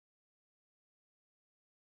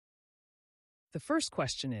The first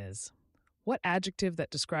question is, what adjective that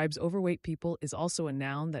describes overweight people is also a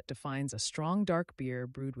noun that defines a strong dark beer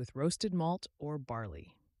brewed with roasted malt or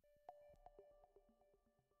barley?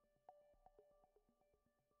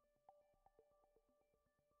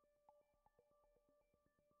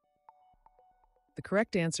 The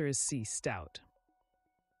correct answer is C, stout.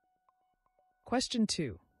 Question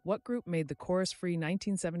 2. What group made the chorus-free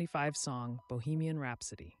 1975 song Bohemian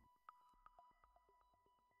Rhapsody?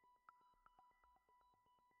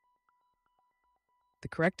 The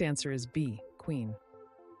correct answer is B, Queen.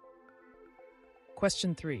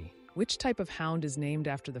 Question 3. Which type of hound is named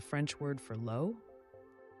after the French word for low?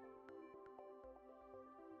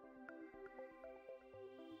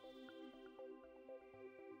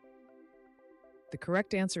 The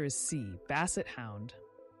correct answer is C, Basset hound.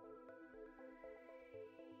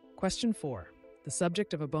 Question 4. The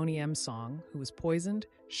subject of a Boney M song, who was poisoned,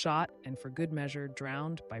 shot, and for good measure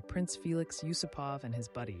drowned by Prince Felix Yusupov and his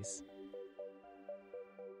buddies.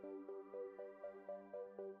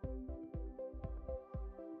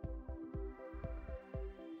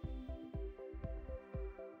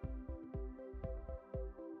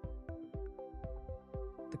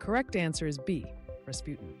 The correct answer is B,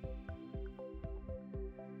 Rasputin.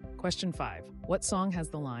 Question 5. What song has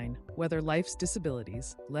the line, "Whether life's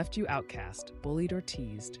disabilities left you outcast, bullied or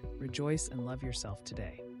teased, rejoice and love yourself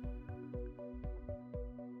today"?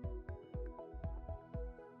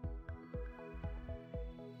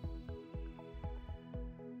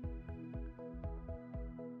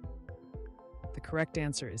 The correct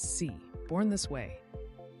answer is C, Born This Way.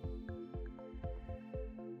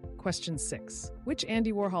 Question 6. Which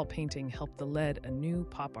Andy Warhol painting helped the lead a new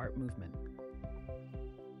pop art movement?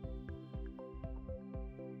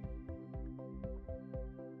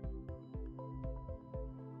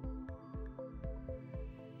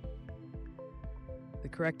 The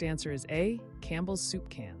correct answer is A, Campbell's Soup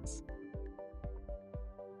Cans.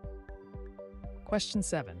 Question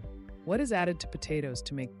 7. What is added to potatoes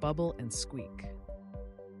to make bubble and squeak?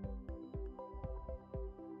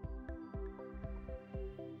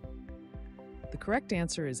 The correct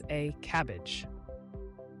answer is A, cabbage.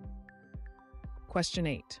 Question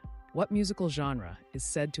 8. What musical genre is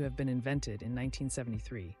said to have been invented in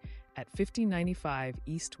 1973 at 1595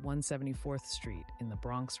 East 174th Street in the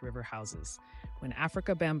Bronx River Houses, when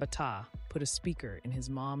Africa Bambaataa put a speaker in his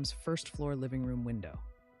mom's first-floor living room window?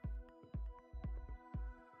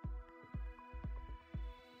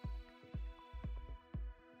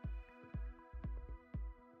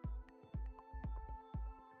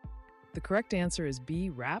 The correct answer is B,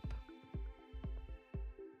 rap.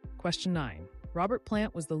 Question 9. Robert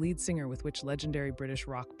Plant was the lead singer with which legendary British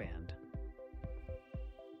rock band?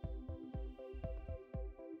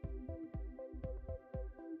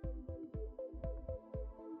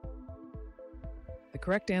 The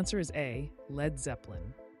correct answer is A, Led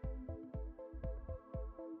Zeppelin.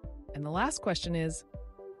 And the last question is,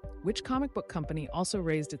 which comic book company also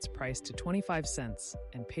raised its price to 25 cents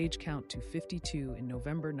and page count to 52 in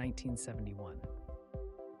November 1971?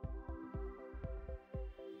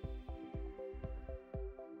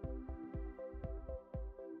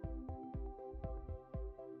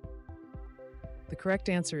 The correct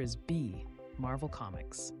answer is B, Marvel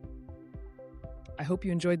Comics. I hope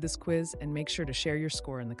you enjoyed this quiz and make sure to share your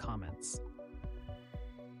score in the comments.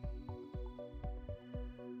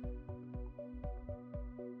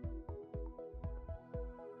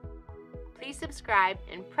 Please subscribe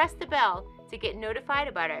and press the bell to get notified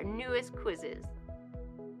about our newest quizzes.